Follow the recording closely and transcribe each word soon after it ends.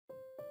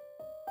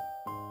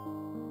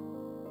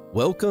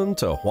Welcome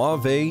to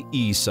Huawei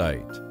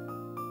eSight.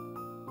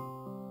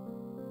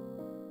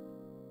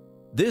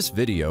 This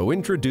video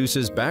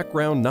introduces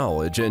background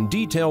knowledge and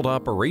detailed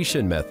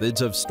operation methods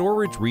of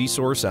storage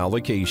resource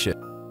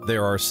allocation.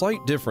 There are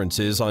slight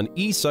differences on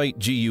eSight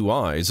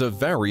GUIs of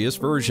various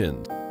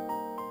versions.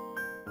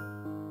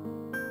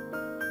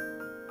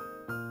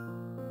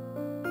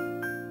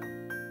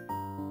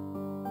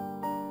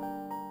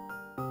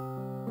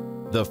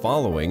 The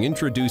following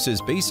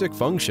introduces basic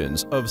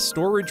functions of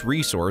storage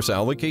resource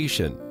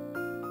allocation.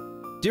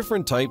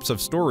 Different types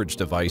of storage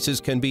devices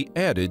can be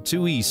added to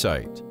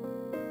eSight.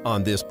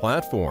 On this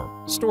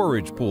platform,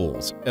 storage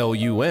pools,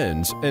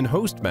 LUNs, and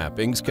host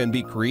mappings can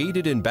be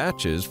created in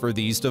batches for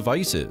these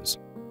devices.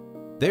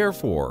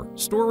 Therefore,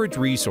 storage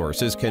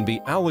resources can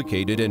be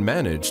allocated and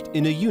managed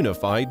in a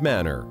unified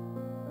manner.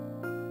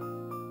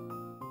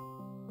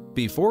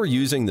 Before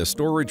using the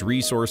storage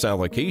resource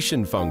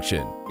allocation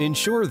function,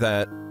 ensure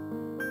that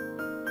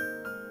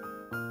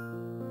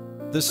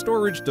the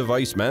storage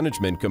device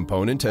management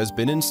component has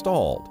been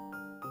installed.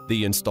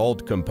 The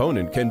installed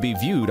component can be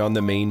viewed on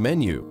the main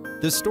menu.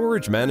 The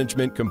storage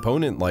management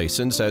component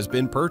license has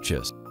been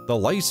purchased. The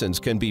license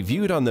can be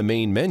viewed on the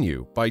main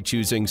menu by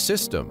choosing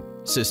System,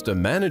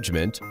 System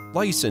Management,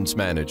 License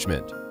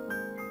Management.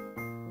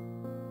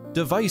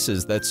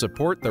 Devices that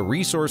support the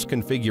resource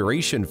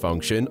configuration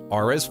function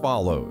are as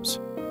follows.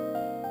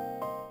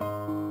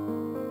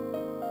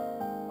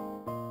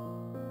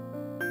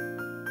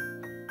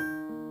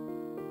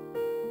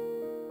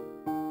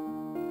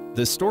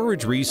 The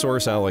storage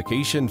resource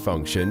allocation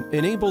function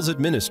enables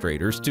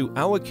administrators to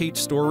allocate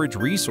storage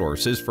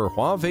resources for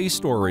Huawei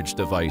storage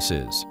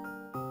devices.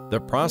 The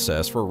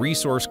process for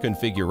resource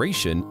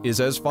configuration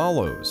is as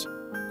follows.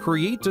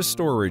 Create a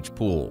storage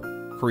pool.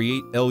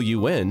 Create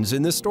LUNs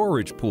in the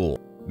storage pool.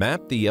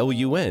 Map the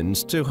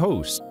LUNs to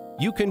hosts.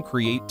 You can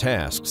create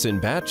tasks in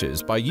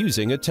batches by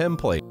using a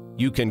template.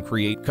 You can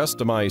create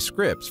customized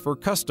scripts for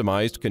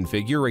customized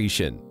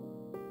configuration.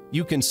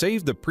 You can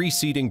save the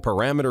preceding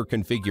parameter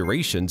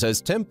configurations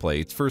as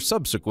templates for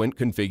subsequent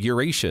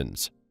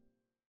configurations.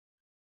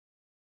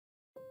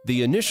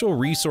 The initial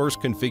resource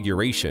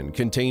configuration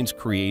contains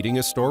creating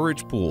a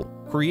storage pool,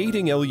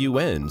 creating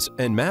LUNs,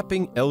 and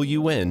mapping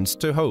LUNs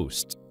to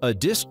hosts. A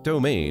disk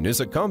domain is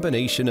a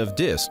combination of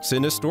disks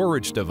in a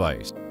storage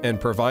device and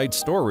provides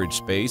storage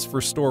space for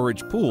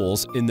storage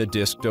pools in the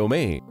disk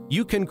domain.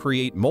 You can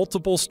create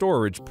multiple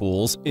storage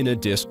pools in a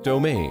disk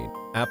domain.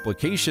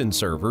 Application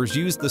servers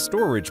use the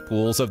storage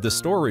pools of the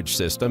storage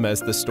system as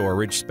the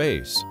storage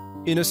space.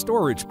 In a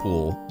storage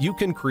pool, you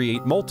can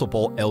create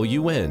multiple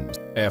LUNs.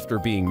 After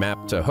being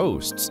mapped to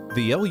hosts,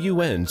 the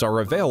LUNs are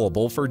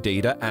available for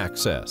data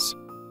access.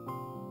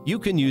 You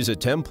can use a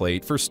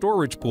template for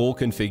storage pool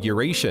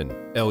configuration,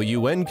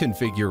 LUN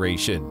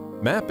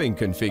configuration, mapping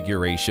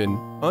configuration,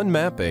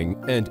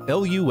 unmapping, and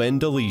LUN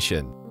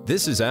deletion.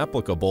 This is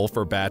applicable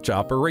for batch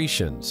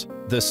operations.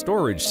 The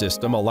storage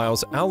system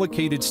allows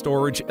allocated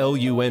storage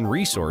LUN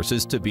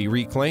resources to be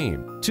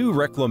reclaimed. Two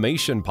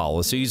reclamation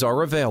policies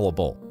are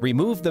available.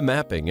 Remove the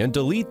mapping and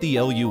delete the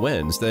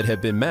LUNs that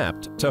have been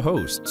mapped to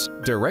hosts.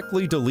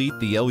 Directly delete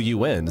the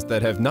LUNs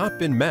that have not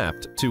been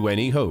mapped to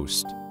any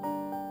host.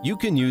 You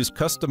can use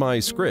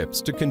customized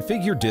scripts to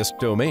configure disk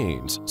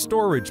domains,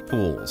 storage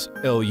pools,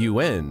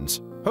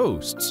 LUNs,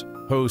 hosts,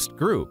 host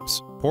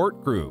groups,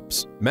 port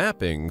groups,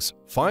 mappings,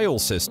 file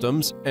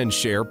systems, and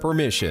share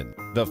permission.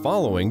 The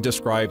following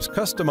describes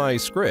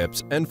customized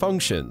scripts and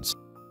functions.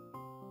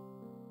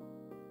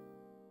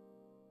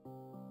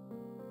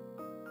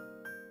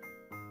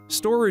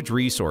 Storage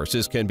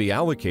resources can be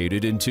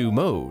allocated in two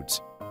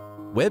modes: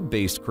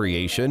 web-based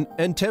creation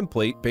and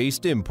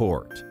template-based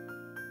import.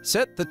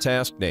 Set the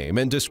task name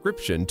and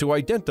description to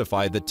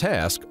identify the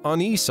task on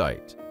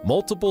eSight.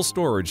 Multiple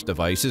storage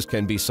devices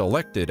can be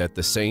selected at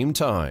the same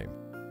time.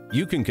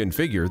 You can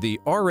configure the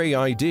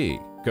RAID,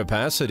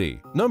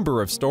 capacity,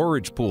 number of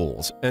storage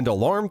pools, and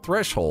alarm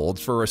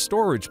thresholds for a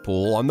storage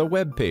pool on the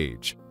web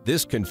page.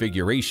 This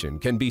configuration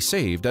can be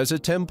saved as a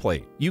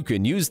template. You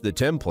can use the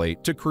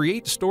template to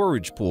create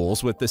storage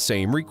pools with the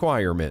same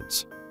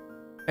requirements.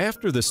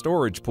 After the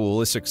storage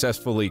pool is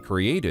successfully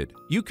created,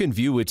 you can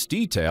view its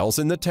details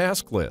in the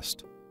task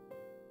list.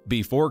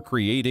 Before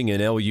creating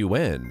an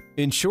LUN,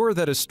 ensure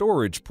that a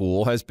storage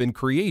pool has been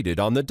created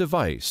on the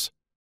device.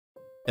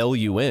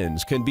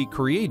 LUNs can be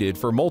created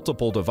for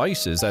multiple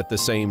devices at the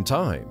same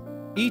time.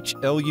 Each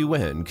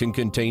LUN can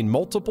contain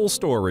multiple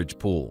storage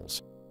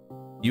pools.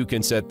 You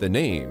can set the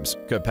names,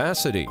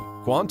 capacity,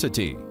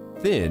 quantity,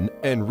 thin,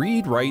 and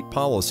read-write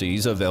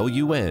policies of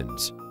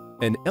LUNs.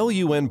 An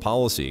LUN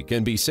policy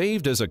can be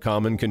saved as a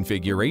common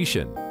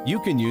configuration. You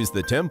can use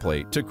the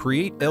template to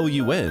create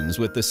LUNs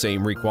with the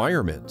same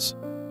requirements.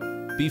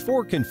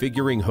 Before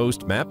configuring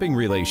host mapping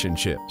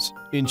relationships,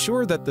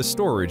 ensure that the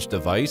storage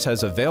device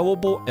has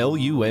available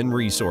LUN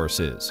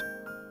resources.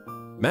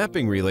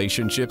 Mapping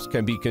relationships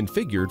can be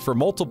configured for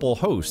multiple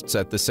hosts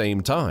at the same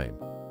time.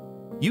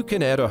 You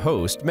can add a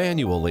host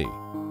manually.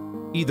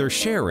 Either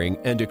sharing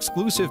and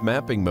exclusive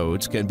mapping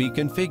modes can be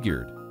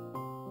configured.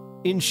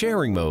 In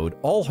sharing mode,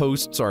 all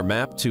hosts are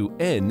mapped to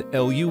N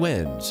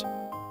LUNs.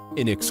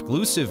 In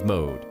exclusive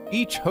mode,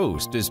 each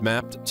host is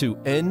mapped to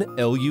N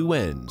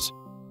LUNs.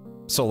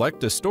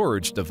 Select a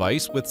storage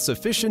device with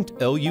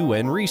sufficient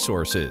LUN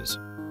resources.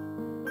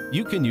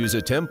 You can use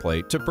a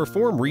template to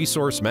perform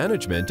resource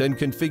management and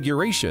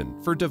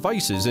configuration for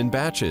devices in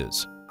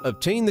batches.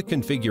 Obtain the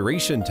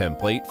configuration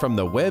template from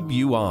the web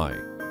UI.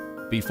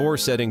 Before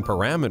setting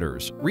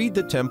parameters, read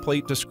the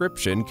template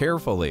description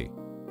carefully.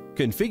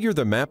 Configure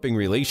the mapping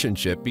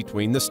relationship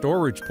between the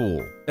storage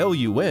pool,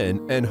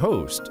 LUN, and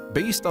host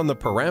based on the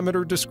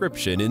parameter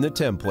description in the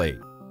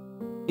template.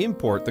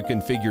 Import the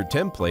configured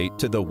template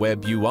to the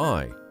web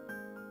UI.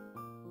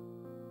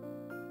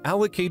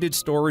 Allocated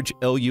storage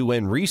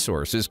LUN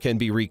resources can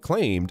be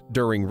reclaimed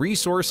during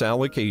resource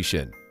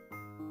allocation.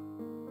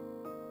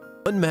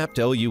 Unmapped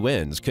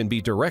LUNs can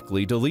be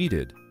directly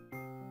deleted.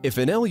 If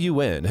an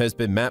LUN has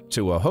been mapped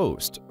to a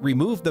host,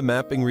 remove the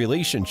mapping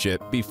relationship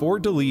before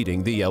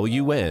deleting the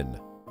LUN.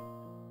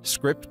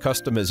 Script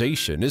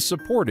customization is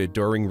supported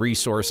during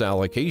resource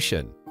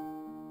allocation.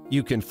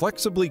 You can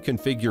flexibly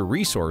configure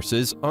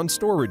resources on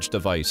storage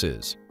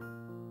devices.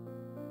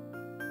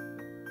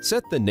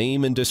 Set the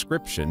name and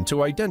description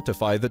to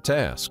identify the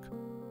task.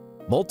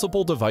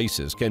 Multiple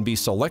devices can be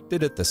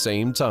selected at the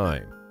same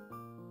time.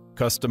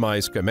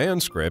 Customize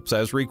command scripts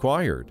as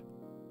required.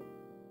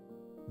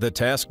 The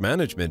task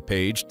management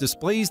page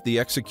displays the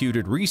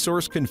executed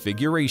resource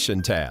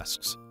configuration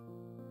tasks.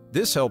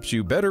 This helps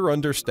you better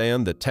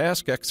understand the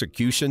task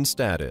execution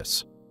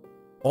status.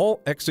 All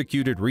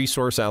executed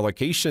resource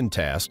allocation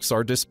tasks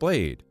are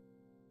displayed.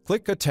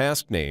 Click a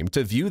task name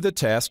to view the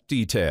task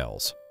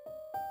details.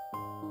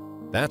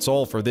 That's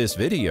all for this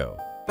video.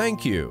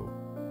 Thank you.